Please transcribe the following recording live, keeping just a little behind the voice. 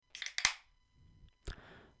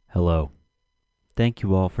Hello. Thank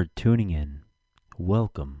you all for tuning in.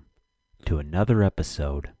 Welcome to another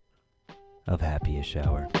episode of Happiest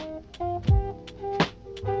Hour.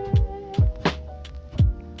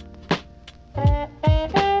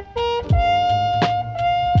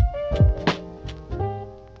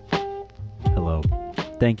 Hello.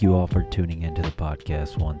 Thank you all for tuning into the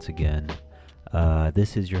podcast once again.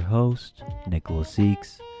 This is your host, Nicholas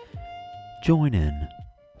Seeks. Join in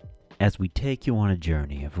as we take you on a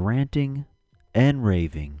journey of ranting and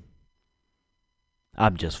raving.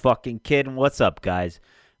 I'm just fucking kidding. What's up, guys?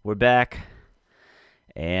 We're back,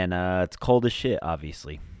 and it's cold as shit,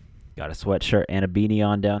 obviously. Got a sweatshirt and a beanie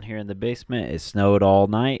on down here in the basement. It snowed all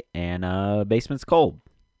night, and basement's cold.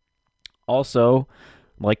 Also,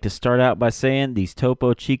 I'd like to start out by saying these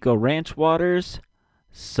Topo Chico Ranch waters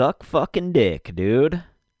suck fucking dick, dude.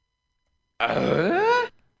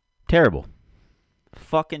 Terrible.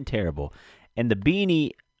 Fucking terrible. And the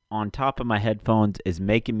beanie on top of my headphones is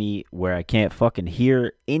making me where I can't fucking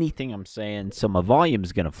hear anything I'm saying, so my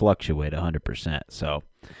volume's going to fluctuate 100%. So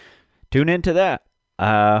tune into that.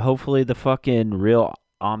 Hopefully the fucking real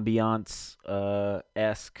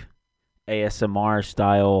ambiance-esque ASMR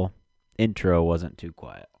style intro wasn't too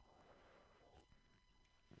quiet.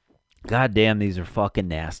 God damn, these are fucking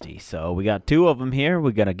nasty. So we got two of them here.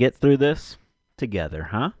 We're going to get through this together,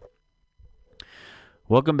 huh?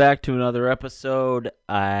 Welcome back to another episode.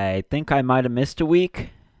 I think I might have missed a week.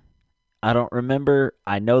 I don't remember.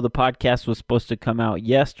 I know the podcast was supposed to come out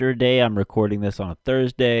yesterday. I'm recording this on a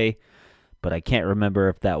Thursday, but I can't remember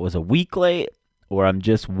if that was a week late or I'm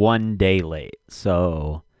just one day late.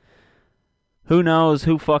 So who knows?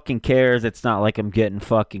 Who fucking cares? It's not like I'm getting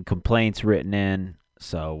fucking complaints written in.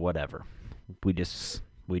 So whatever. We do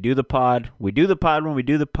the pod. We do the pod when we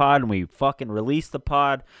do the pod, and we fucking release the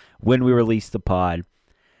pod when we release the pod.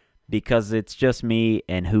 Because it's just me,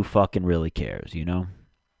 and who fucking really cares, you know?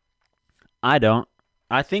 I don't.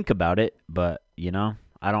 I think about it, but, you know,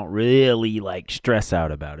 I don't really, stress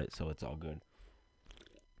out about it, so it's all good.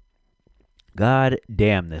 God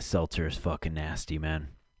damn, this seltzer is fucking nasty, man.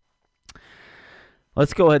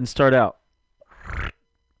 Let's go ahead and start out.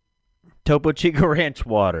 Topo Chico Ranch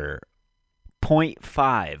water,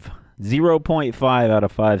 0.5. 0.5 out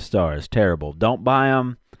of 5 stars. Terrible. Don't buy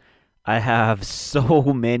them. I have so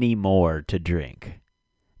many more to drink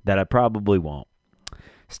that I probably won't.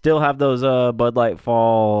 Still have those Bud Light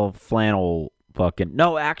Fall flannel fucking...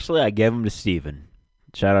 No, actually, I gave them to Steven.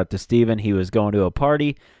 Shout out to Steven. He was going to a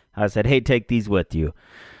party. I said, hey, take these with you.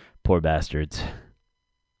 Poor bastards.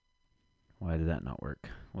 Why did that not work?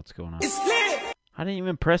 What's going on? It's lit. I didn't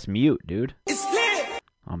even press mute, dude. It's lit.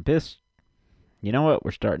 I'm pissed. You know what? We're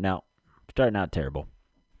starting out terrible.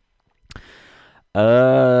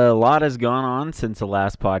 A lot has gone on since the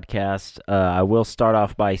last podcast. I will start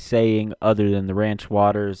off by saying, other than the ranch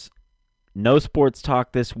waters, no sports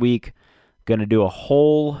talk this week. Going to do a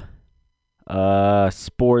whole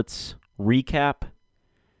sports recap,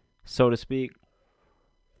 so to speak.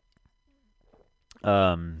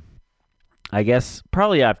 I guess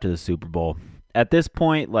probably after the Super Bowl. At this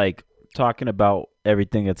point, talking about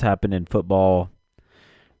everything that's happened in football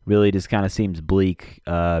really just kind of seems bleak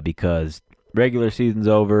because regular season's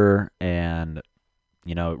over, and,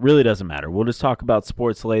 you know, it really doesn't matter. We'll just talk about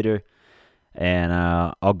sports later, and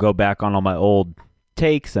I'll go back on all my old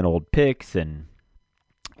takes and old picks, and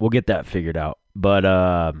we'll get that figured out. But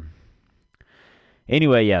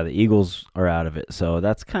anyway, yeah, the Eagles are out of it, so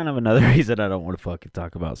that's kind of another reason I don't want to fucking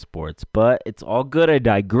talk about sports. But it's all good. I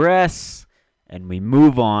digress, and we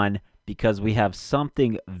move on because we have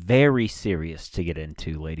something very serious to get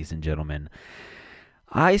into, ladies and gentlemen.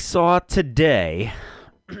 I saw today,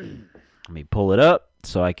 let me pull it up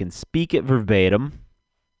so I can speak it verbatim.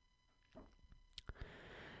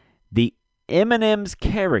 The M&M's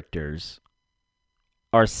characters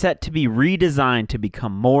are set to be redesigned to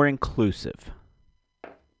become more inclusive.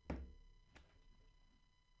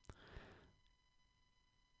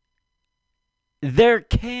 They're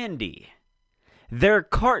candy. They're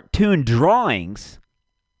cartoon drawings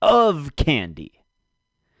of candy.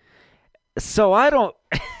 So I don't...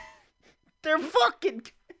 They're fucking...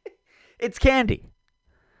 It's candy.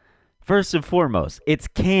 First and foremost, it's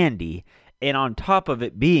candy. And on top of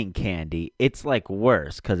it being candy, it's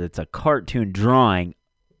worse because it's a cartoon drawing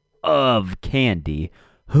of candy.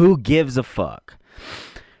 Who gives a fuck?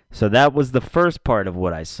 So that was the first part of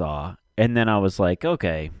what I saw. And then I was like,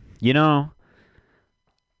 okay, you know,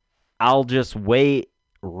 I'll just wait,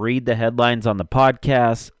 read the headlines on the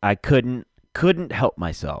podcast. I couldn't help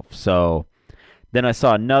myself. So then I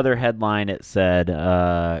saw another headline. It said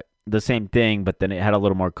the same thing, but then it had a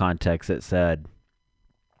little more context. It said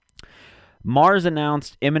Mars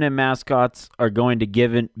announced M&M mascots are going to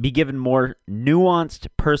be given more nuanced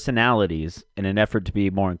personalities in an effort to be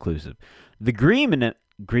more inclusive. The green.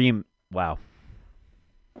 Wow.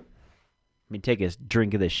 Let me take a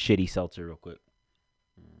drink of this shitty seltzer real quick.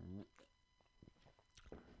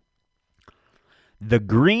 The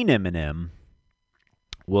green M&M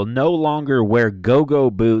will no longer wear go-go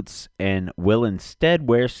boots and will instead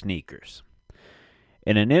wear sneakers.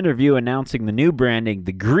 In an interview announcing the new branding,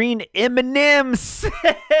 the green M&M said,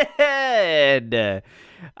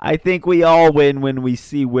 I think we all win when we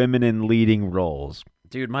see women in leading roles.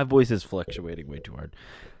 Dude, my voice is fluctuating way too hard.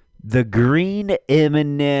 The green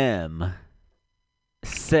M&M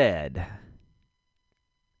said,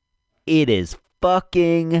 it is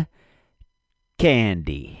fucking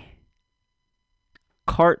candy.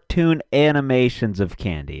 Cartoon animations of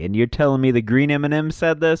candy. And you're telling me the green M&M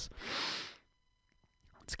said this?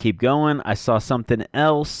 Let's keep going. I saw something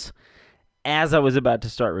else as I was about to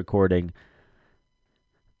start recording.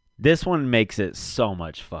 This one makes it so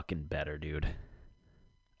much fucking better, dude.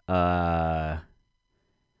 M&M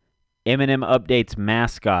updates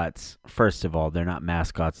mascots. First of all, they're not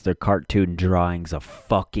mascots. They're cartoon drawings of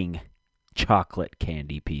fucking chocolate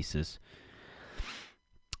candy pieces.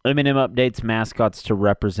 M&M updates mascots to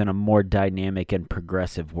represent a more dynamic and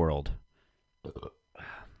progressive world.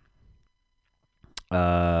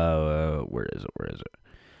 Where is it?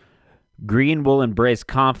 Green will embrace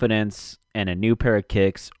confidence and a new pair of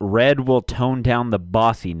kicks. Red will tone down the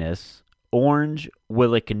bossiness. Orange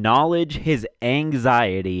will acknowledge his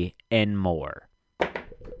anxiety and more.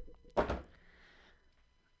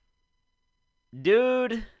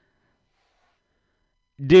 Dude.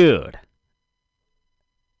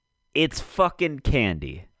 It's fucking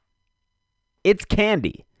candy. It's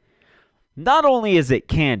candy. Not only is it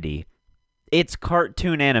candy, it's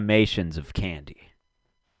cartoon animations of candy.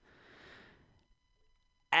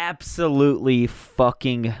 Absolutely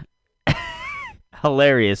fucking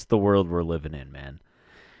hilarious, the world we're living in, man.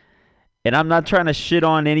 And I'm not trying to shit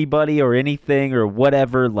on anybody or anything or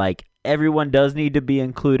whatever. Like, everyone does need to be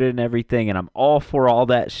included in everything, and I'm all for all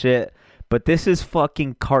that shit. But this is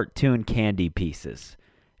fucking cartoon candy pieces.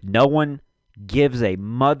 No one gives a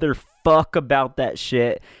motherfuck about that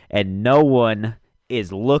shit, and no one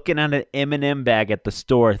is looking at an M&M bag at the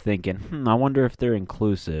store thinking, I wonder if they're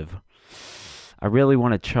inclusive. I really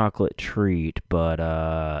want a chocolate treat,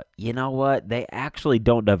 but you know what? They actually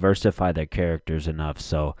don't diversify their characters enough,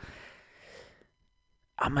 so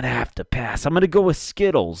I'm going to have to pass. I'm going to go with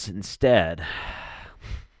Skittles instead,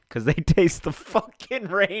 because they taste the fucking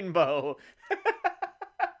rainbow.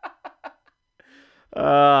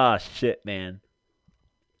 Ah, shit, man.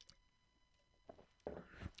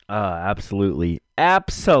 Absolutely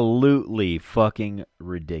fucking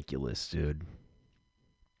ridiculous, dude.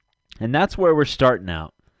 And that's where we're starting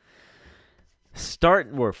out.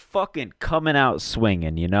 We're fucking coming out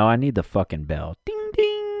swinging, you know? I need the fucking bell. Ding,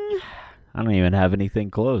 ding. I don't even have anything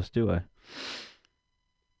close, do I?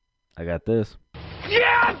 I got this.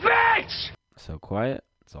 Yeah, bitch! So quiet.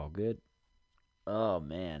 It's all good. Oh,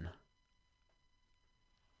 man.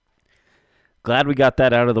 Glad we got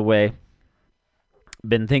that out of the way.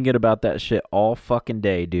 Been thinking about that shit all fucking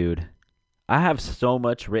day, dude. I have so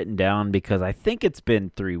much written down because I think it's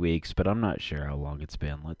been 3 weeks, but I'm not sure how long it's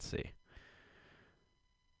been. Let's see.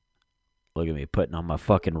 Look at me putting on my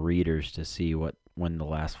fucking readers to see when the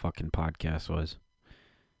last fucking podcast was.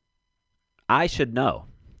 I should know.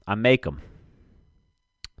 I make them.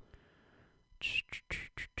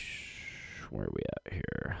 Where are we at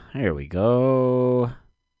here? Here we go.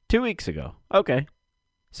 2 weeks ago. Okay.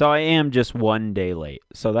 So I am just 1 day late.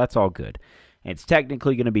 So that's all good. And it's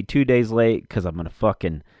technically going to be 2 days late because I'm going to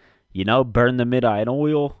fucking, burn the midnight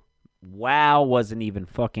oil. Wow, wasn't even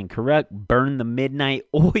fucking correct. Burn the midnight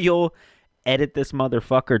oil. Edit this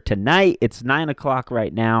motherfucker tonight. It's 9 o'clock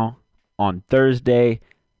right now on Thursday,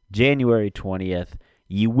 January 20th.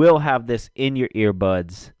 You will have this in your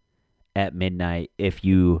earbuds at midnight if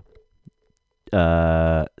you,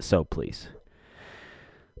 so please.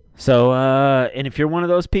 So, and if you're one of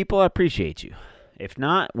those people, I appreciate you. If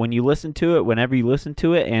not, when you listen to it, whenever you listen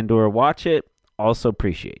to it and or watch it, also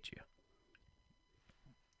appreciate you.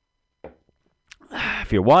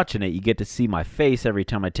 If you're watching it, you get to see my face every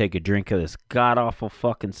time I take a drink of this god-awful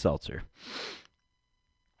fucking seltzer.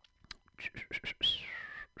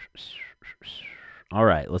 All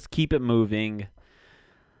right, let's keep it moving.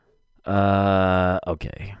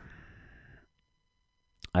 Okay.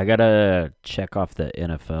 I gotta check off the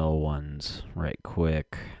NFL ones right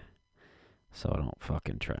quick so I don't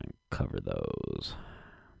fucking try and cover those.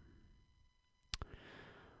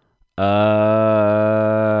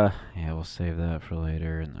 Yeah, we'll save that for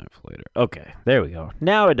later and that for later. Okay, there we go.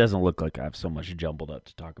 Now it doesn't look like I have so much jumbled up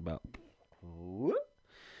to talk about.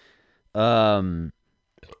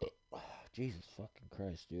 Jesus fucking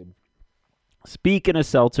Christ, dude. Speaking of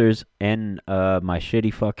seltzers and my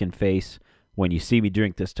shitty fucking face when you see me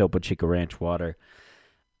drink this Topo Chico Ranch water,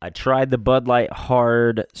 I tried the Bud Light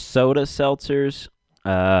Hard Soda seltzers.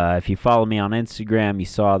 If you follow me on Instagram, you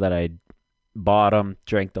saw that I bought them,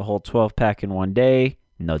 drank the whole 12-pack in one day.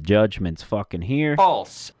 No judgments fucking here.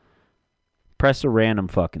 False. Press a random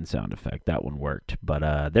fucking sound effect. That one worked.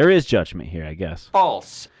 But there is judgment here, I guess.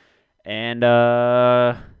 False. And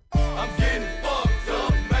I'm getting fucked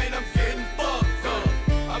up, man. I'm getting fucked up.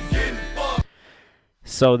 I'm getting fucked.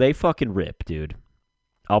 So they fucking rip, dude.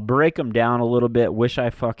 I'll break them down a little bit. Wish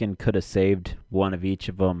I fucking could have saved one of each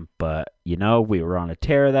of them. But, you know, we were on a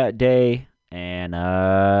tear that day. And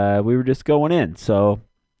we were just going in. So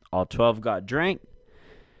all 12 got drank.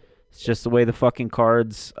 It's just the way the fucking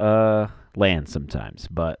cards land sometimes.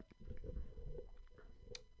 But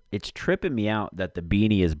it's tripping me out that the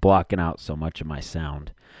beanie is blocking out so much of my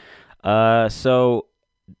sound. So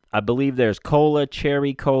I believe there's cola,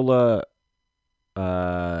 cherry cola,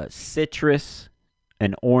 citrus,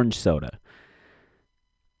 and orange soda.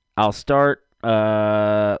 I'll start.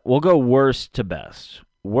 We'll go worst to best.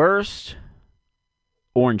 Worst,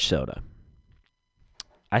 orange soda.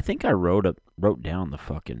 I think I wrote down the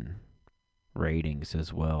fucking ratings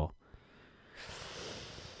as well.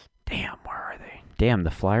 Damn, where are they? Damn,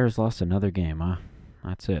 the Flyers lost another game, huh?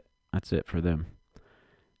 That's it. That's it for them.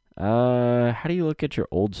 How do you look at your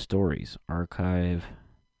old stories? Archive.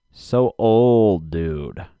 So old,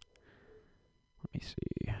 dude. Let me see.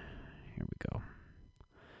 Here we go.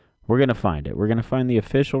 We're going to find it. We're going to find the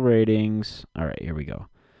official ratings. All right, here we go.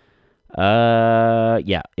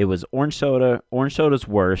 Yeah, it was orange soda. Orange soda's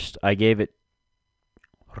worst. I gave it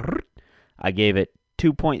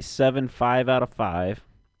 2.75 out of 5.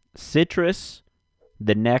 Citrus,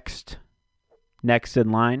 the next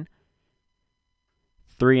in line,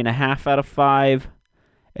 3.5 out of 5.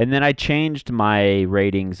 And then I changed my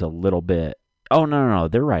ratings a little bit. Oh, no,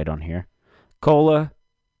 they're right on here. Cola,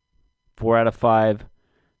 4 out of 5.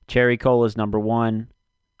 Cherry Cola's number 1.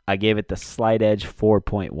 I gave it the slight edge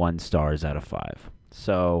 4.1 stars out of 5.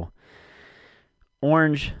 So,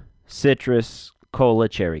 orange, citrus, cola,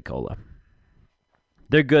 cherry cola.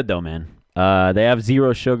 They're good though, man. They have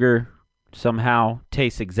 0 sugar. Somehow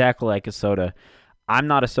tastes exactly like a soda. I'm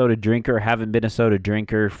not a soda drinker. Haven't been a soda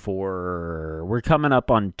drinker for... We're coming up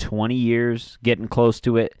on 20 years, getting close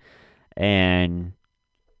to it. And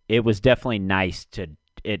it was definitely nice to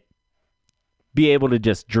be able to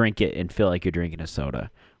just drink it and feel like you're drinking a soda,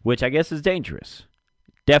 which I guess is dangerous.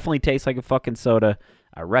 Definitely tastes like a fucking soda.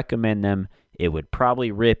 I recommend them. It would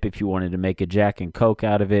probably rip if you wanted to make a Jack and Coke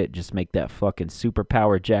out of it. Just make that fucking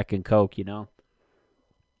superpower Jack and Coke, you know?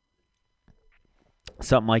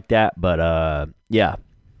 Something like that. But yeah.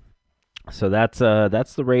 So that's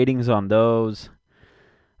the ratings on those.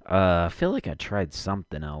 I feel like I tried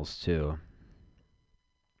something else too.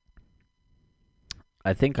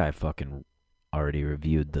 I think I fucking already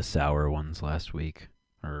reviewed the sour ones last week.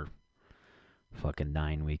 Or fucking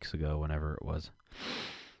 9 weeks ago, whenever it was.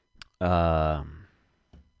 I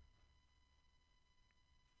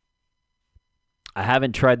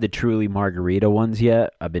haven't tried the Truly Margarita ones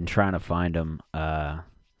yet. I've been trying to find them.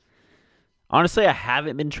 Honestly, I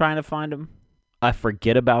haven't been trying to find them. I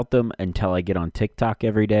forget about them until I get on TikTok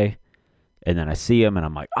every day. And then I see them and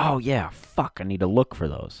I'm like, oh yeah, fuck, I need to look for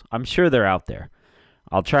those. I'm sure they're out there.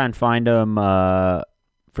 I'll try and find them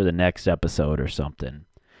for the next episode or something.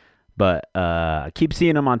 But I keep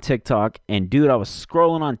seeing them on TikTok. And dude, I was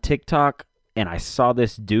scrolling on TikTok and I saw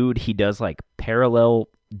this dude. He does like parallel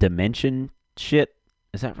dimension shit.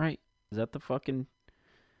 Is that right? Is that the fucking...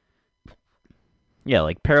 Yeah,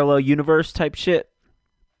 like parallel universe type shit.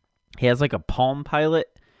 He has like a Palm Pilot.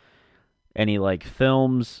 And he like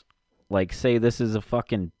films, like say this is a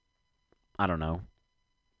fucking, I don't know,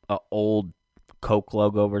 a old Coke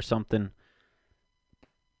logo or something.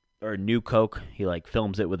 Or a new Coke. He like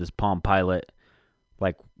films it with his Palm Pilot.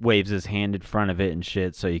 Like waves his hand in front of it and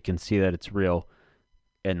shit so you can see that it's real.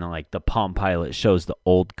 And then like the Palm Pilot shows the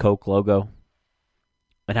old Coke logo.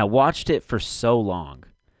 And I watched it for so long.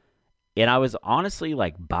 And I was honestly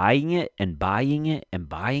like buying it and buying it and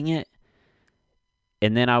buying it.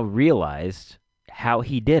 And then I realized how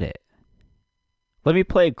he did it. Let me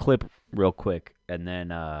play a clip real quick. And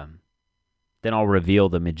then I'll reveal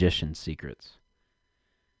the magician's secrets.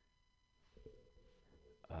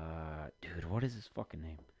 Dude, what is his fucking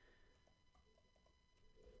name?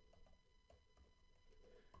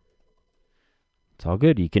 It's all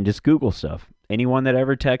good. You can just Google stuff. Anyone that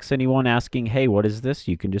ever texts anyone asking, "Hey, what is this?"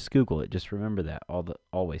 You can just Google it. Just remember that.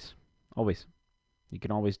 Always. You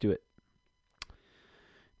can always do it.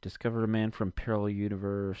 Discover a man from parallel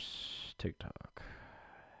universe. TikTok.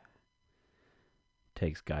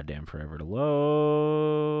 Takes goddamn forever to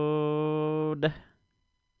load.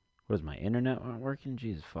 What is my internet not working?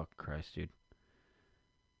 Jesus fucking Christ, dude.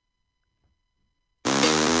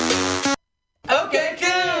 Okay,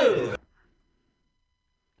 cool.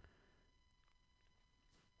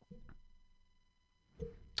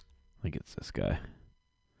 I think it's this guy.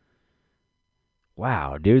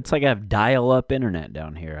 Wow, dude, it's like I have dial-up internet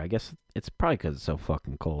down here. I guess it's probably because it's so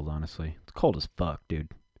fucking cold, honestly. It's cold as fuck, dude.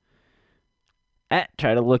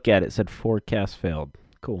 Try to look at it. It said forecast failed.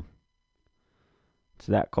 Cool. It's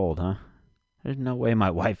that cold, huh? There's no way my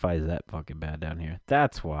Wi-Fi is that fucking bad down here.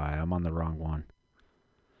 That's why I'm on the wrong one.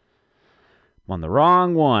 I'm on the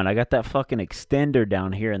wrong one. I got that fucking extender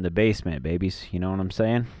down here in the basement, babies. You know what I'm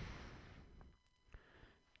saying?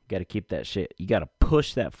 You gotta keep that shit. You gotta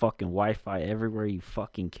push that fucking Wi-Fi everywhere you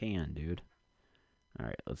fucking can, dude.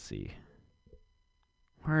 Alright, let's see.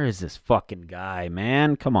 Where is this fucking guy,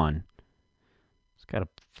 man? Come on. Just gotta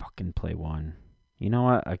fucking play one. You know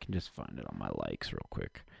what? I can just find it on my likes real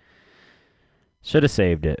quick. Should have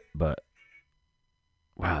saved it, but...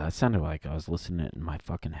 Wow, that sounded like I was listening to it in my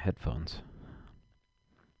fucking headphones.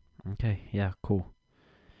 Okay, yeah, cool.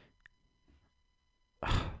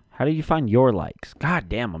 How do you find your likes? God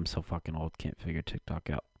damn, I'm so fucking old. Can't figure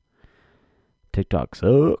TikTok out. TikTok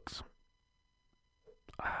sucks.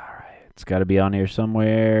 Alright, it's got to be on here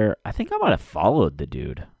somewhere. I think I might have followed the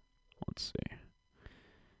dude. Let's see.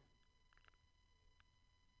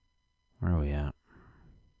 Where are we at?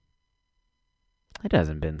 It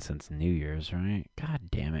hasn't been since New Year's, right?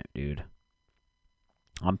 God damn it, dude.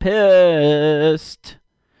 I'm pissed.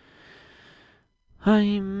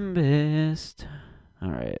 I'm pissed.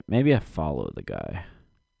 Alright, maybe I follow the guy.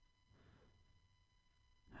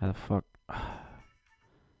 How the fuck?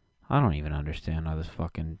 I don't even understand how this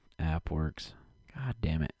fucking app works. God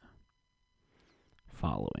damn it.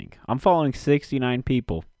 Following. I'm following 69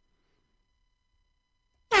 people.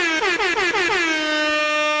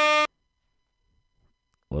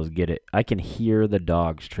 Let's get it. I can hear the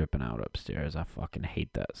dogs tripping out upstairs. I fucking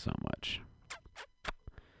hate that so much.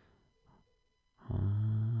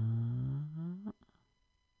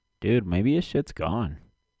 Dude, maybe his shit's gone.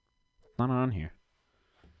 It's not on here.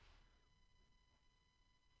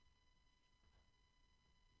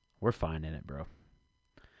 We're finding it, bro.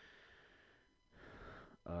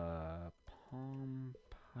 Palm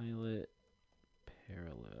Pilot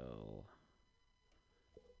Parallel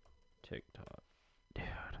TikTok. Dude,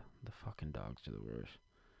 the fucking dogs are the worst.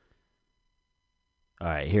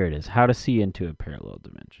 Alright, here it is. How to see into a parallel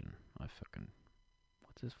dimension. What's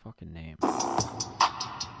his fucking name?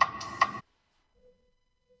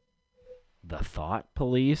 The Thought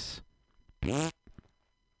Police? God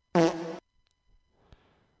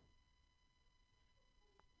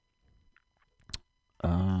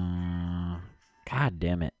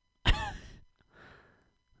damn it.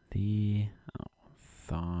 The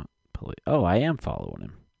Thought Police. Oh, I am following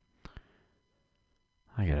him.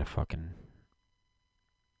 I gotta fucking...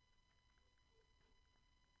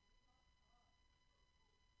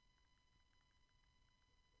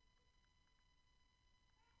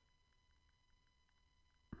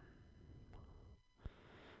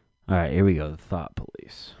 Alright, here we go. The Thought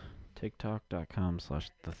Police.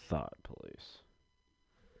 TikTok.com/The Thought Police.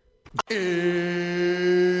 Oh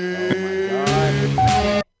my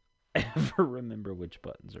god. Ever remember which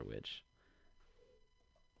buttons are which?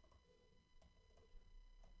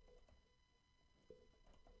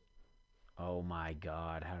 Oh my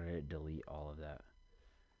god, how did it delete all of that?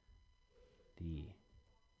 The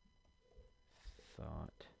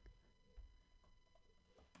Thought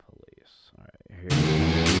Police. Alright, here we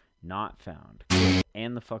go. Not found.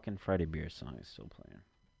 And the fucking Friday Beer song is still playing.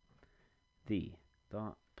 The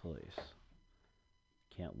Thought Police.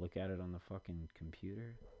 Can't look at it on the fucking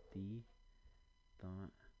computer. The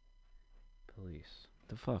Thought Police.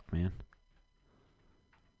 The fuck, man?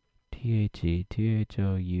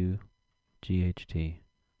 THETHOUGHT.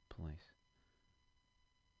 Police.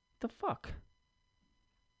 The fuck?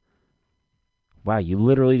 Wow, you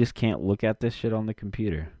literally just can't look at this shit on the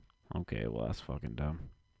computer. Okay, well, that's fucking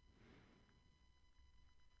dumb.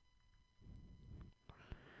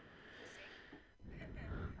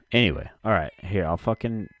 Anyway, alright, here, I'll try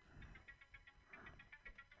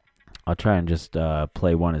and just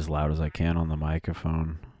play one as loud as I can on the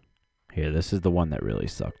microphone. Here, this is the one that really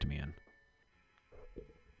sucked me in.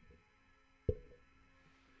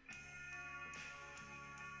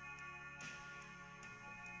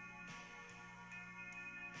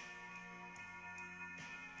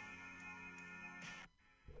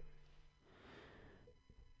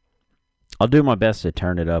 I'll do my best to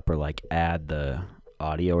turn it up or like add the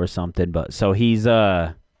audio or something. But so he's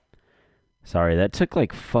sorry, that took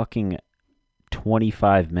like fucking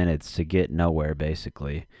 25 minutes to get nowhere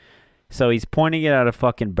basically. So he's pointing it at a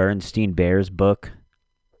fucking Bernstein Bears book.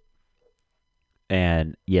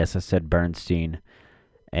 And yes, I said Bernstein.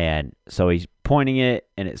 And so he's pointing it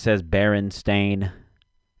and it says Berenstain.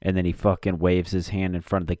 And then he fucking waves his hand in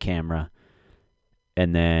front of the camera.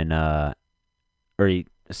 And then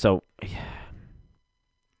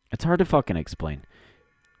it's hard to fucking explain.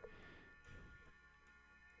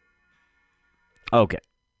 Okay.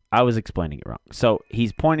 I was explaining it wrong. So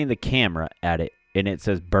he's pointing the camera at it and it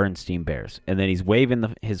says Bernstein Bears. And then he's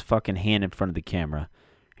waving his fucking hand in front of the camera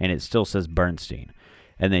and it still says Bernstein.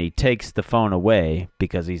 And then he takes the phone away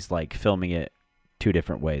because he's like filming it two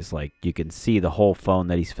different ways. Like you can see the whole phone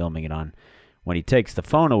that he's filming it on. When he takes the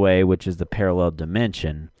phone away, which is the parallel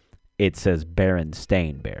dimension, it says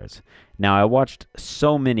Berenstain Bears. Now I watched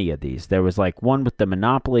so many of these. There was like one with the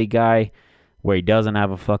Monopoly guy where he doesn't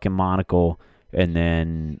have a fucking monocle. And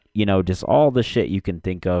then, you know, just all the shit you can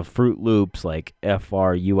think of. Fruit Loops, like Fruit,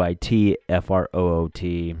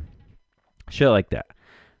 Froot. Shit like that.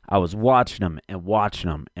 I was watching them and watching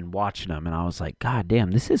them and watching them. And I was like, God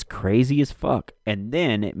damn, this is crazy as fuck. And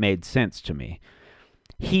then it made sense to me.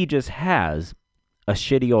 He just has a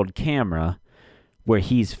shitty old camera where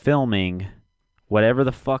he's filming whatever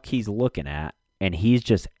the fuck he's looking at. And he's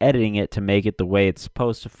just editing it to make it the way it's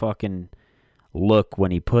supposed to fucking look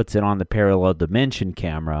when he puts it on the parallel dimension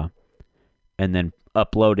camera and then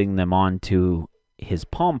uploading them onto his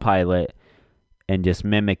Palm Pilot and just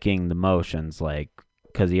mimicking the motions, like,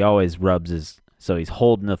 because he always rubs so he's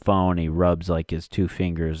holding the phone, he rubs like his two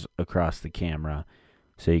fingers across the camera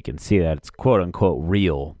so you can see that it's quote unquote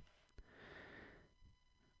real.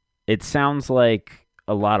 It sounds like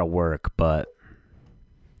a lot of work, but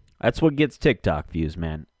that's what gets TikTok views,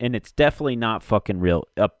 man. And it's definitely not fucking real.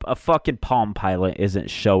 A fucking Palm Pilot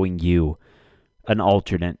isn't showing you an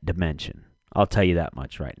alternate dimension. I'll tell you that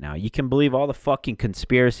much right now. You can believe all the fucking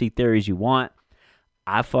conspiracy theories you want.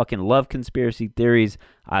 I fucking love conspiracy theories.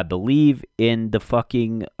 I believe in the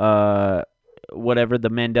fucking, whatever,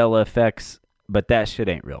 the Mandela effects. But that shit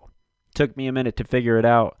ain't real. Took me a minute to figure it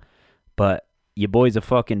out. But your boy's a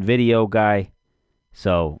fucking video guy.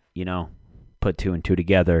 So, you know, put two and two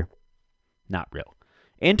together. Not real.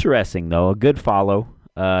 Interesting, though. A good follow.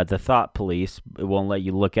 The Thought Police. It won't let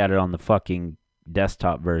you look at it on the fucking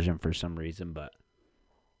desktop version for some reason, but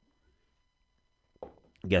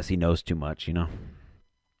I guess he knows too much, you know.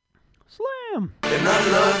 Slam! And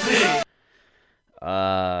I love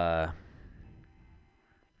it.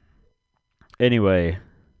 Anyway.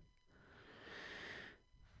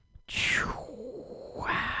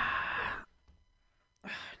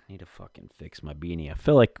 Need to fucking fix my beanie. I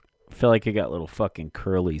feel like I got little fucking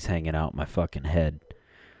curlies hanging out my fucking head.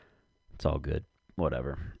 It's all good.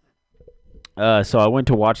 Whatever. So I went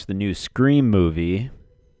to watch the new Scream movie.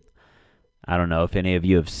 I don't know if any of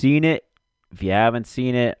you have seen it. If you haven't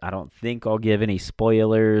seen it, I don't think I'll give any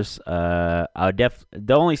spoilers. The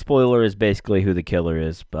only spoiler is basically who the killer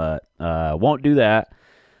is, but won't do that.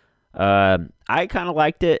 I kind of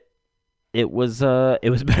liked it. It was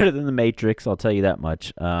better than The Matrix, I'll tell you that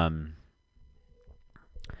much.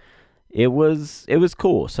 It was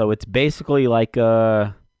cool. So it's basically like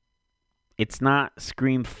it's not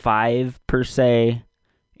Scream 5 per se.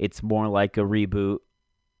 It's more like a reboot,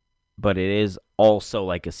 but it is also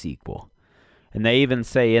like a sequel. And they even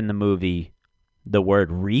say in the movie the word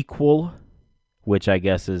requel, which I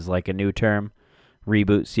guess is like a new term,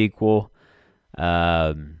 reboot, sequel.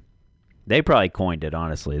 They probably coined it,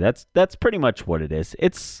 honestly. That's pretty much what it is.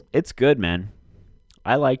 It's good, man.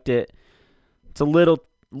 I liked it. It's a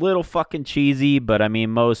little fucking cheesy, but I mean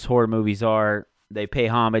most horror movies are. They pay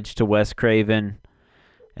homage to Wes Craven,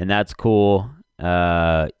 and that's cool.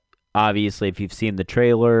 Obviously, if you've seen the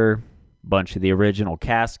trailer, a bunch of the original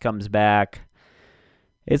cast comes back.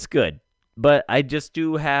 It's good. But I just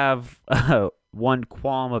do have one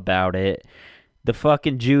qualm about it. The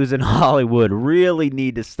fucking Jews in Hollywood really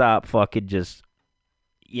need to stop fucking just,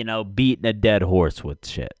 beating a dead horse with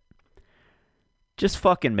shit. Just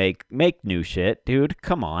fucking make new shit, dude.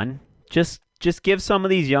 Come on. Just give some of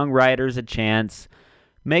these young writers a chance.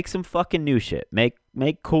 Make some fucking new shit. Make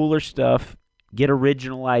cooler stuff. Get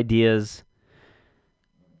original ideas.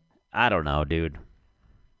 I don't know, dude.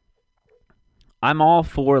 I'm all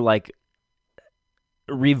for, like,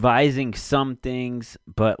 revising some things,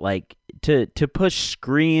 but, like, to push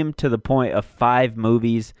Scream to the point of 5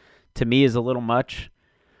 movies, to me, is a little much.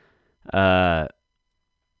 I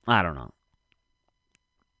don't know.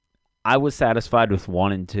 I was satisfied with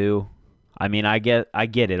 1 and 2. I mean, I get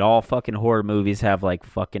it. All fucking horror movies have like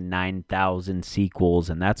fucking 9,000 sequels,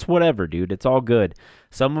 and that's whatever, dude. It's all good.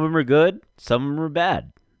 Some of them are good, some of them are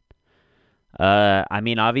bad. I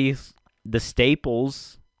mean, obviously, the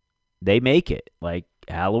staples, they make it. Like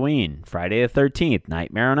Halloween, Friday the 13th,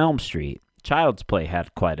 Nightmare on Elm Street. Child's Play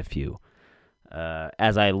had quite a few.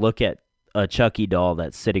 As I look at a Chucky doll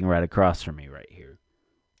that's sitting right across from me right here.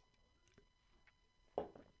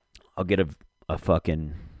 I'll get a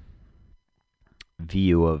fucking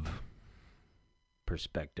view of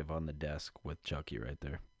perspective on the desk with Chucky right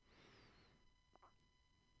there.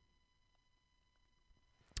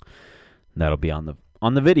 That'll be on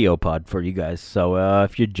the video pod for you guys. So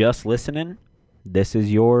if you're just listening, this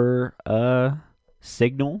is your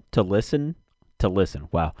signal to listen.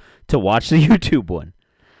 Wow. To watch the YouTube one.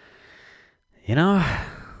 You know,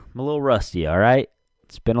 I'm a little rusty, all right?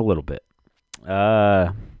 It's been a little bit.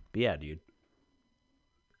 But yeah, dude.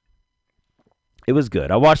 It was good.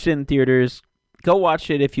 I watched it in theaters. Go watch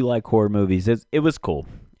it if you like horror movies. It was cool.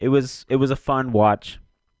 It was a fun watch.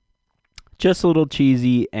 Just a little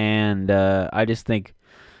cheesy, and I just think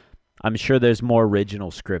I'm sure there's more original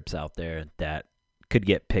scripts out there that could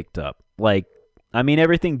get picked up. Like, I mean,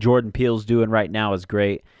 everything Jordan Peele's doing right now is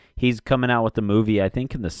great. He's coming out with a movie, I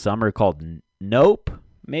think, in the summer called Nope,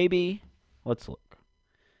 maybe? Let's look.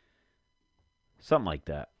 Something like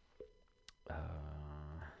that.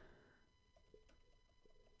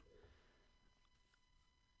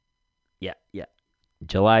 Yeah.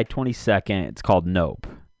 July 22nd. It's called Nope.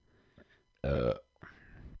 It's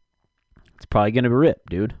probably going to be ripped,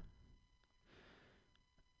 dude.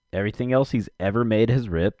 Everything else he's ever made has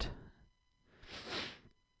ripped.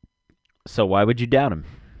 So why would you doubt him?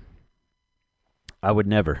 I would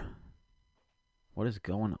never. What is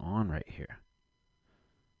going on right here?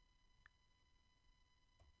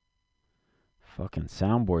 Fucking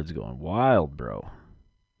soundboard's going wild, bro.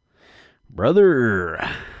 Brother.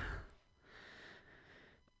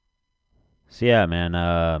 So yeah,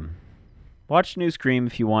 man. Watch New Scream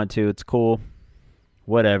if you want to. It's cool.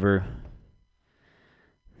 Whatever.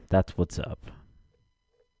 That's what's up.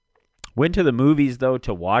 Went to the movies, though,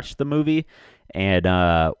 to watch the movie. And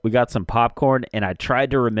we got some popcorn. And I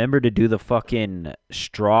tried to remember to do the fucking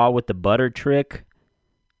straw with the butter trick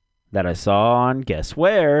that I saw on guess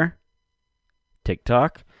where?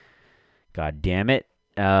 TikTok. God damn it.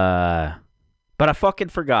 But I fucking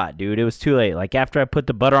forgot, dude. It was too late. Like, after I put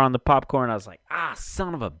the butter on the popcorn, I was like,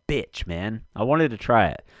 son of a bitch, man. I wanted to try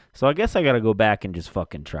it. So I guess I gotta go back and just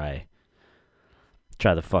fucking try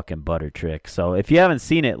the fucking butter trick. So if you haven't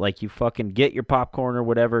seen it, like, you fucking get your popcorn or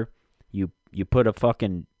whatever, you put a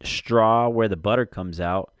fucking straw where the butter comes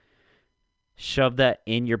out, shove that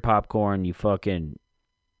in your popcorn, you fucking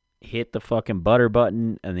hit the fucking butter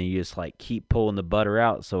button, and then you just, like, keep pulling the butter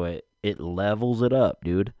out so it levels it up,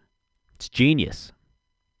 dude. It's genius.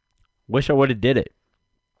 Wish I would have did it.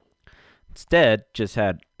 Instead, just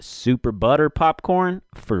had super butter popcorn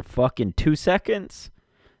for fucking 2 seconds,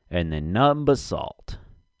 and then nothing but salt.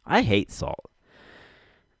 I hate salt.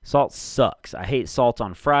 Salt sucks. I hate salt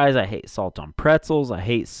on fries. I hate salt on pretzels. I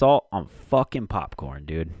hate salt on fucking popcorn,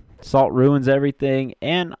 dude. Salt ruins everything,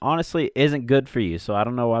 and honestly, isn't good for you, so I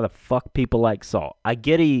don't know why the fuck people like salt. I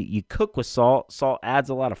get it, you cook with salt. Salt adds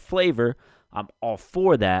a lot of flavor. I'm all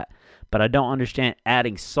for that, but I don't understand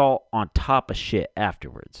adding salt on top of shit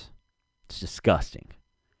afterwards. It's disgusting.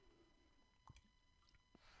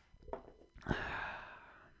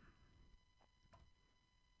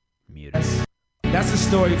 Muted. That's a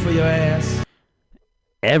story for your ass.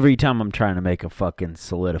 Every time I'm trying to make a fucking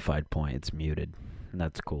solidified point, it's muted. And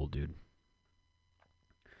that's cool, dude.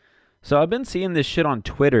 So I've been seeing this shit on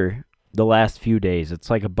Twitter the last few days. It's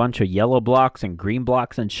like a bunch of yellow blocks and green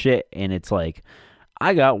blocks and shit. And it's like,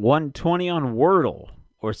 I got 120 on Wordle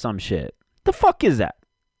or some shit. The fuck is that?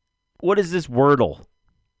 What is this Wordle?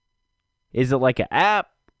 Is it like an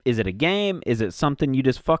app? Is it a game? Is it something you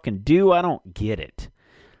just fucking do? I don't get it.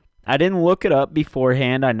 I didn't look it up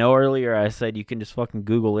beforehand. I know earlier I said you can just fucking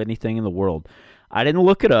Google anything in the world. I didn't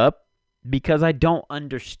look it up because I don't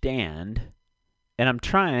understand, and I'm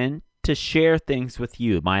trying to share things with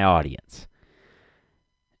you, my audience.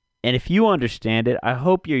 And if you understand it, I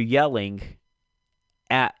hope you're yelling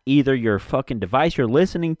at either your fucking device you're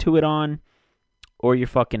listening to it on, or your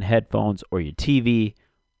fucking headphones, or your TV,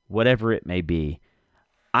 whatever it may be.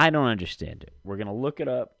 I don't understand it. We're going to look it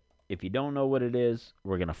up. If you don't know what it is,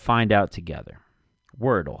 we're going to find out together.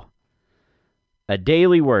 Wordle. A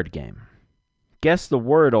daily word game. Guess the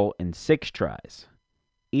Wordle in 6 tries.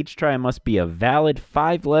 Each try must be a valid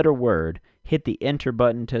 5-letter word. Hit the enter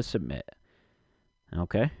button to submit.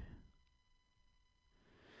 Okay.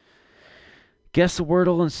 Guess the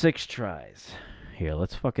Wordle in 6 tries. Here,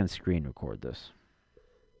 let's fucking screen record this.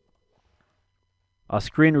 I'll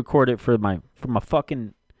screen record it for my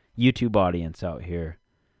fucking YouTube audience out here,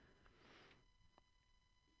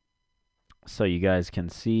 so you guys can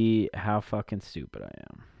see how fucking stupid I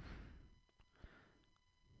am.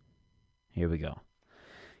 Here we go.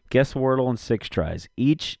 Guess Wordle in 6 tries.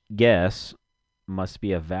 Each guess must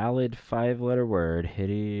be a valid 5-letter word.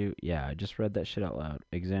 Yeah, I just read that shit out loud.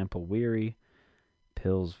 Example, weary,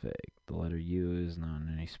 pills vague. The letter U is not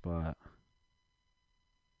in any spot.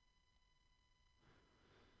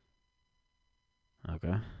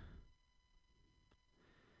 Okay.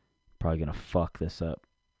 Probably gonna fuck this up.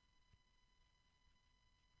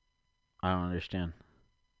 I don't understand.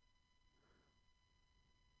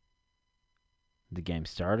 The game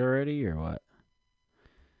start already or what?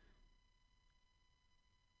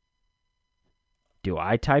 Do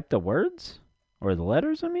I type the words? Or the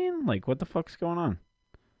letters, I mean? Like, what the fuck's going on?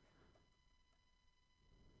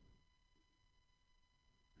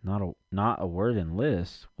 Not a word in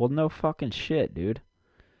list. Well, no fucking shit, dude.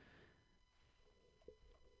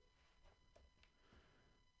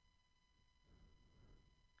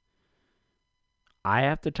 I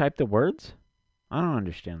have to type the words? I don't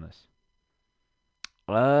understand this.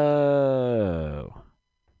 Oh.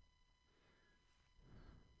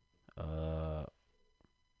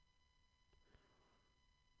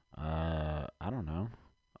 I don't know.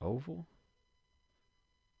 Oval?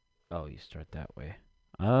 Oh, you start that way.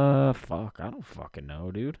 Fuck. I don't fucking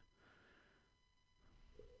know, dude.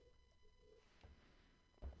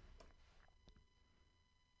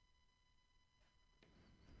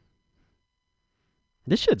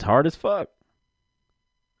 This shit's hard as fuck.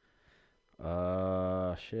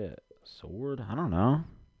 Shit. Sword? I don't know.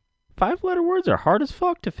 5-letter words are hard as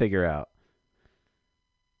fuck to figure out.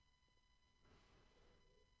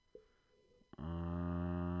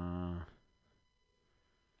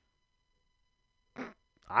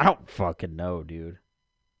 I don't fucking know, dude.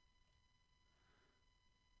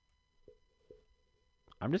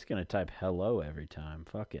 I'm just gonna type hello every time.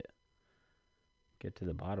 Fuck it. Get to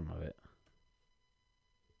the bottom of it.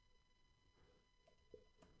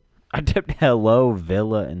 I typed hello,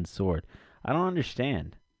 villa, and sword. I don't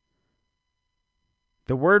understand.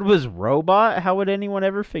 The word was robot? How would anyone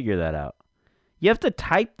ever figure that out? You have to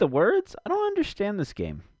type the words? I don't understand this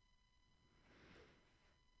game.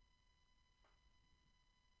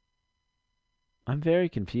 I'm very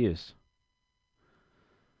confused.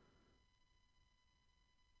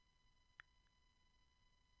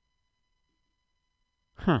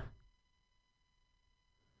 Huh.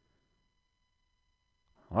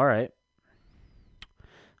 All right.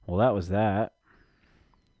 Well, that was that.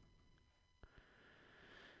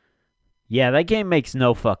 Yeah, that game makes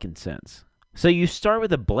no fucking sense. So you start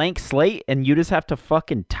with a blank slate and you just have to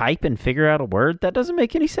fucking type and figure out a word? That doesn't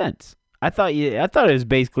make any sense. I thought it was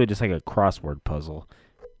basically just like a crossword puzzle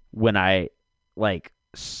when I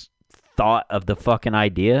thought of the fucking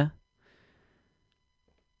idea.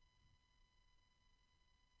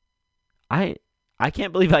 I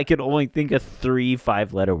can't believe I could only think of 3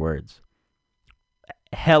 5-letter words.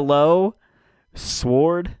 Hello,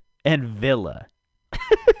 sword, and villa.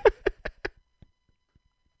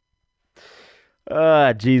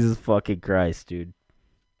 Jesus fucking Christ, dude.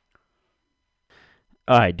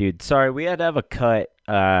 Alright, dude. Sorry, we had to have a cut.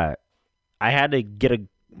 I had to get a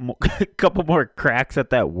couple more cracks at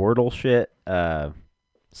that Wordle shit.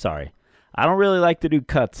 Sorry. I don't really like to do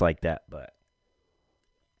cuts like that, but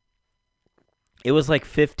it was like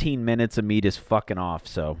 15 minutes of me just fucking off,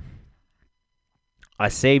 so I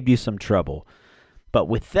saved you some trouble. But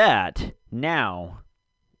with that, now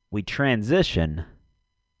we transition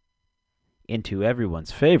into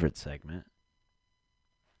everyone's favorite segment.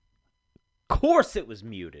 Of course it was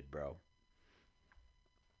muted, bro.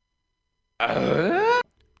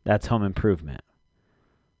 That's Home Improvement.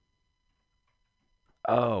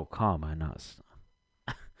 Oh, calm my nuts.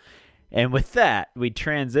 And with that, we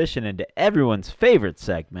transition into everyone's favorite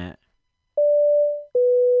segment,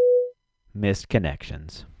 Missed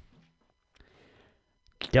Connections.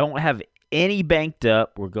 Don't have any banked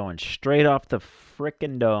up. We're going straight off the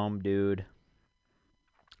frickin' dome, dude.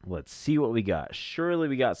 Let's see what we got. Surely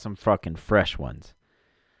we got some fucking fresh ones.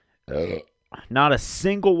 Not a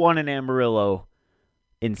single one in Amarillo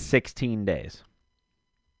in 16 days.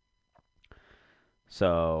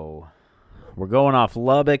 So we're going off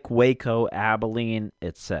Lubbock, Waco, Abilene,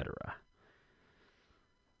 etc.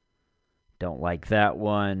 Don't like that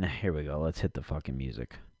one. Here we go. Let's hit the fucking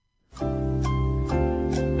music. All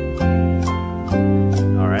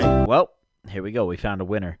right. Well, here we go. We found a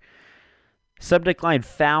winner. Subject line,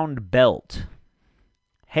 found belt.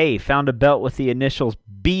 Hey, found a belt with the initials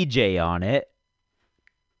BJ on it.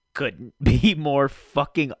 Couldn't be more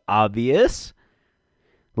fucking obvious.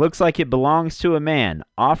 Looks like it belongs to a man.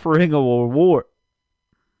 Offering a reward.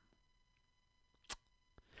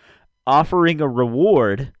 Offering a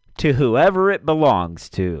reward to whoever it belongs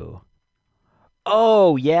to.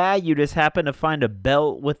 Oh, yeah? You just happen to find a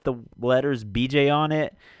belt with the letters BJ on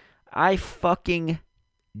it? I fucking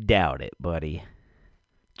doubt it, buddy.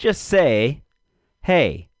 Just say,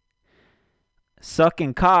 hey,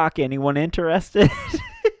 sucking cock, anyone interested?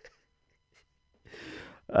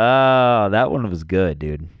 Oh, that one was good,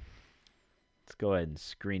 dude. Let's go ahead and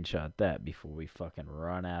screenshot that before we fucking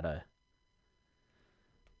run out of...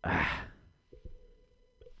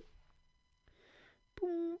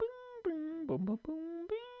 Boom, boom, boom, boom, boom, boom, boom,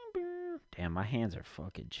 boom. Damn, my hands are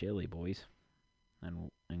fucking chilly, boys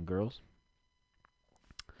and girls.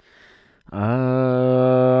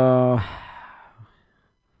 Let's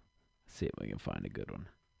see if we can find a good one.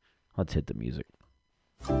 Let's hit the music.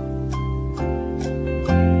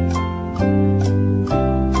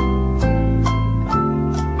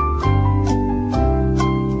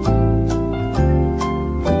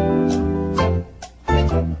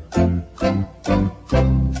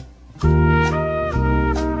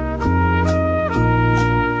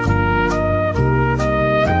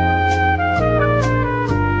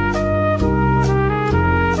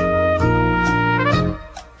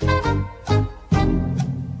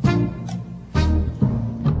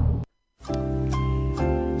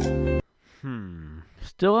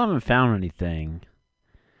 Still haven't found anything.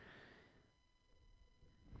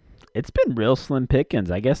 It's been real slim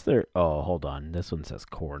pickings. I guess they're... Oh, hold on. This one says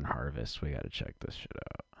corn harvest. We got to check this shit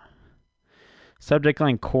out. Subject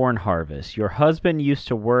line, corn harvest. Your husband used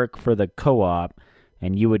to work for the co-op,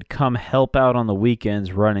 and you would come help out on the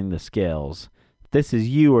weekends running the scales. If this is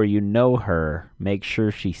you or you know her, make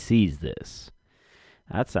sure she sees this.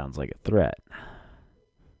 That sounds like a threat.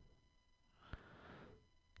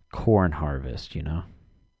 Corn harvest, you know?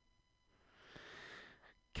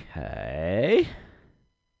 Okay.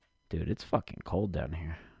 Dude, it's fucking cold down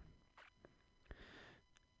here.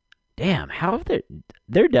 Damn, how have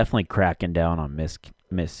they're definitely cracking down on Miss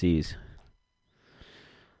C's.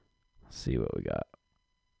 Let's see what we got.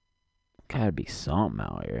 Gotta be something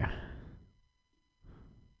out here.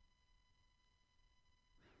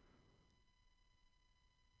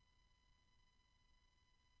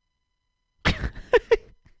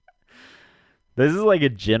 This is like a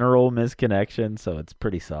general misconnection, so it's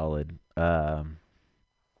pretty solid.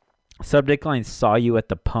 Subject line, saw you at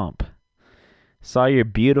the pump. Saw your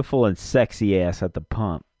beautiful and sexy ass at the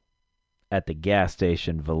pump at the gas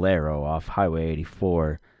station Valero off Highway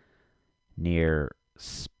 84 near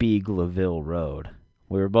Spiegelaville Road.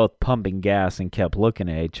 We were both pumping gas and kept looking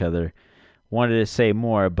at each other. Wanted to say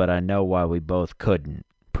more, but I know why we both couldn't.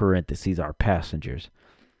 Parentheses, our passengers.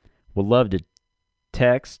 Would love to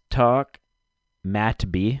text, talk.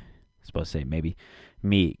 Matt B, supposed to say maybe,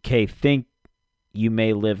 me. K, think you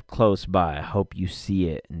may live close by. Hope you see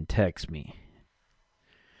it and text me.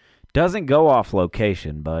 Doesn't go off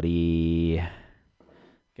location, buddy.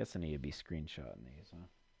 Guess I need to be screenshotting these, huh?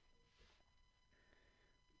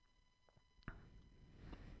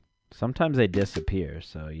 Sometimes they disappear,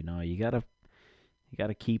 so you know you gotta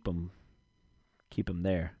keep them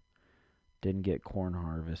there. Didn't get corn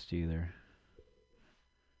harvest either.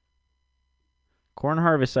 Corn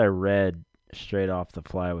harvest I read straight off the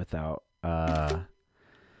fly without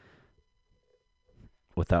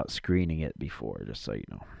screening it before, just so you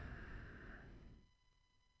know.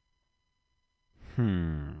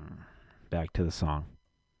 Back to the song.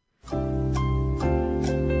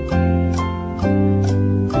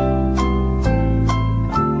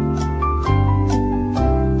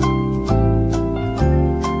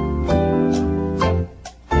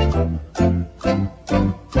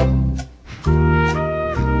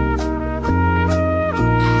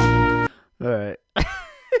 Alright.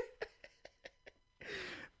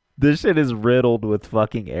 This shit is riddled with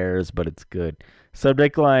fucking errors, but it's good.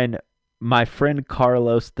 Subject line, my friend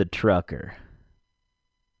Carlos the trucker.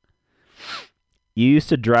 You used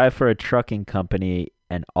to drive for a trucking company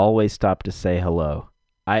and always stop to say hello.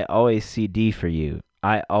 I always see D for you.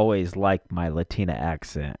 I always like my Latina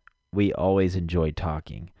accent. We always enjoy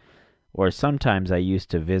talking. Or sometimes I used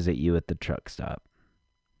to visit you at the truck stop.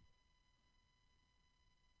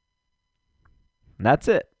 And that's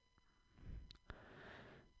it.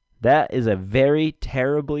 That is a very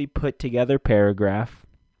terribly put together paragraph.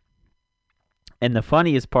 And the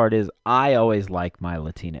funniest part is I always like my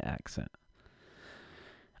Latina accent.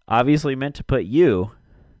 Obviously meant to put you,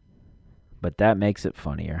 but that makes it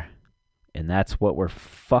funnier. And that's what we're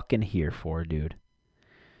fucking here for, dude.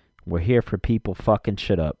 We're here for people fucking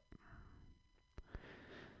shit up.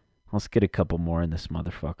 Let's get a couple more in this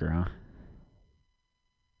motherfucker, huh?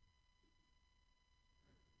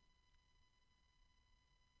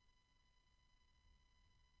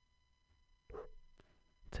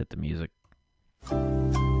 Let's hit the music.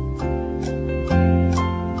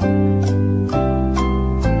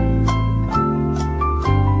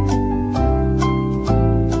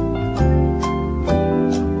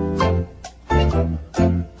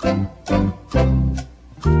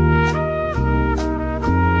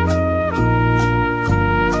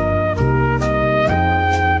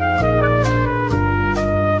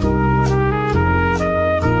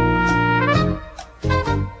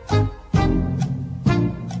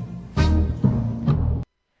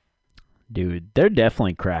 Dude, they're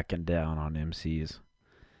definitely cracking down on MCs.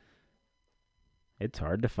 It's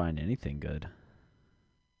hard to find anything good.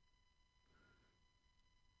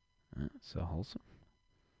 So wholesome.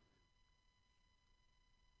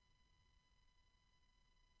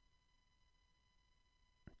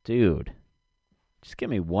 Dude, just give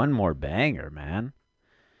me one more banger, man.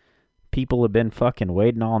 People have been fucking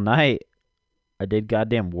waiting all night. I did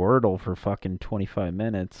goddamn Wordle for fucking 25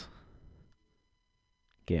 minutes.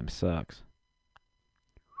 Game sucks.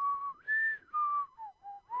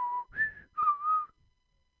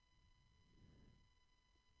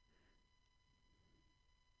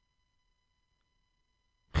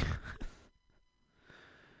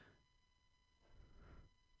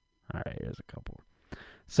 All right, here's a couple.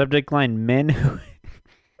 Subject line men who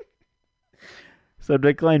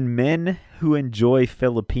Subject line men who enjoy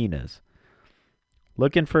Filipinas.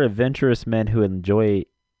 Looking for adventurous men who enjoy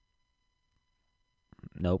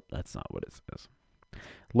Nope, that's not what it says.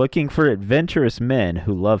 Looking for adventurous men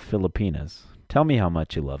who love Filipinas. Tell me how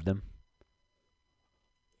much you love them.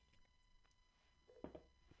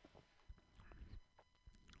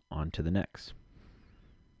 On to the next.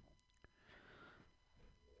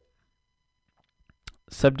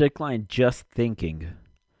 Subject line just thinking.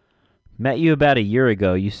 Met you about a year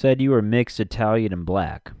ago. You said you were mixed Italian and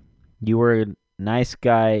black. You were a nice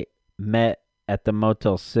guy. Met at the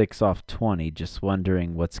Motel 6 off 20. Just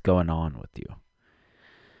wondering what's going on with you.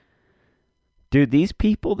 Dude, these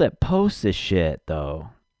people that post this shit, though.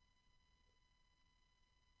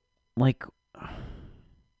 Like,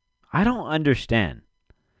 I don't understand.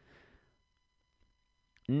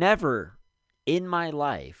 Never in my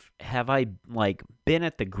life have I, like, been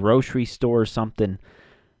at the grocery store or something,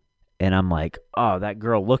 and I'm like, oh, that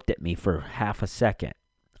girl looked at me for half a second.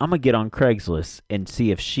 I'm going to get on Craigslist and see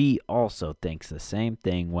if she also thinks the same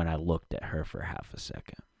thing when I looked at her for half a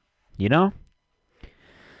second. You know?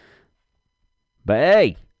 But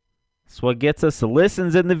hey, it's what gets us the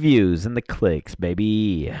listens and the views and the clicks,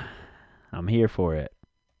 baby. I'm here for it.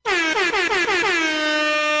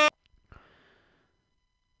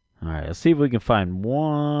 All right, let's see if we can find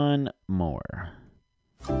one more.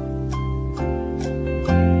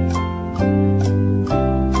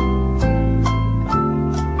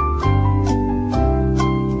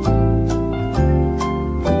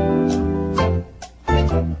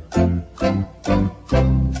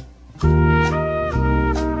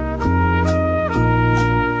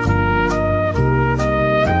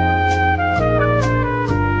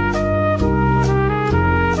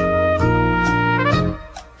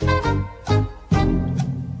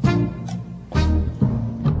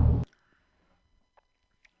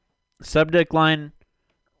 Subject line,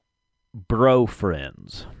 bro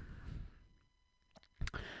friends.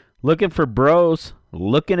 Looking for bros,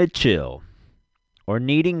 looking to chill, or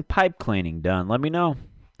needing pipe cleaning done, let me know.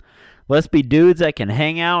 Let's be dudes that can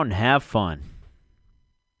hang out and have fun.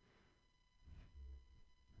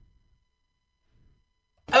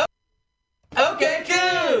 Okay,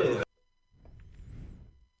 cool.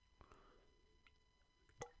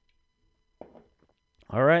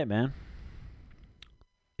 All right, man.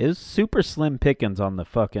 It was super slim pickings on the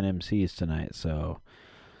fucking MCs tonight, so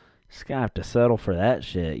just gonna have to settle for that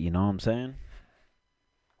shit, you know what I'm saying?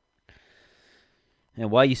 And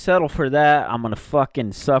while you settle for that, I'm gonna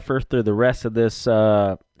fucking suffer through the rest of this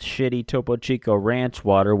shitty Topo Chico Ranch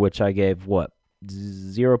water, which I gave,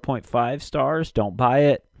 0.5 stars? Don't buy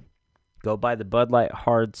it. Go buy the Bud Light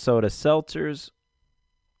Hard Soda Seltzers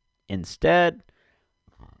instead.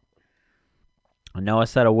 I know I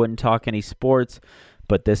said I wouldn't talk any sports,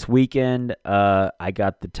 but this weekend, I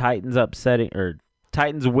got the Titans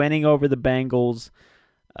Titans winning over the Bengals,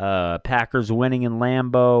 Packers winning in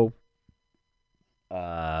Lambeau,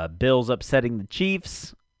 Bills upsetting the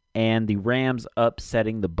Chiefs, and the Rams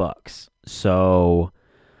upsetting the Bucks. So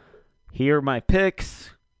here are my picks.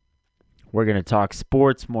 We're going to talk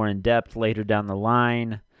sports more in depth later down the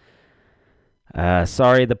line.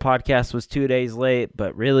 Sorry the podcast was 2 days late,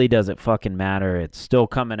 but really doesn't fucking matter. It's still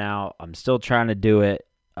coming out. I'm still trying to do it.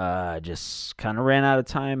 Just kind of ran out of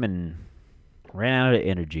time and ran out of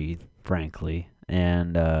energy, frankly.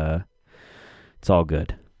 And it's all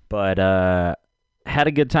good. But had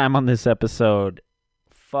a good time on this episode.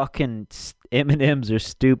 Fucking M&Ms are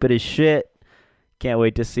stupid as shit. Can't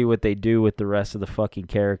wait to see what they do with the rest of the fucking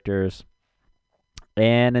characters.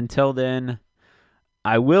 And until then,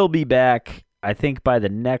 I will be back. I think by the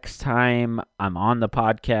next time I'm on the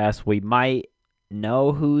podcast, we might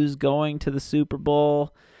know who's going to the Super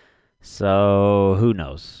Bowl. So who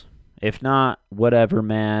knows? If not, whatever,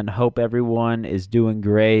 man. Hope everyone is doing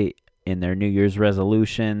great in their New Year's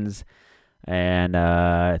resolutions. And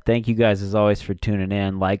thank you guys as always for tuning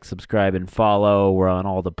in. Like, subscribe, and follow. We're on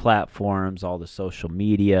all the platforms, all the social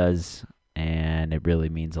medias, and it really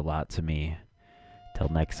means a lot to me. Till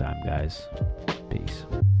next time, guys. Peace.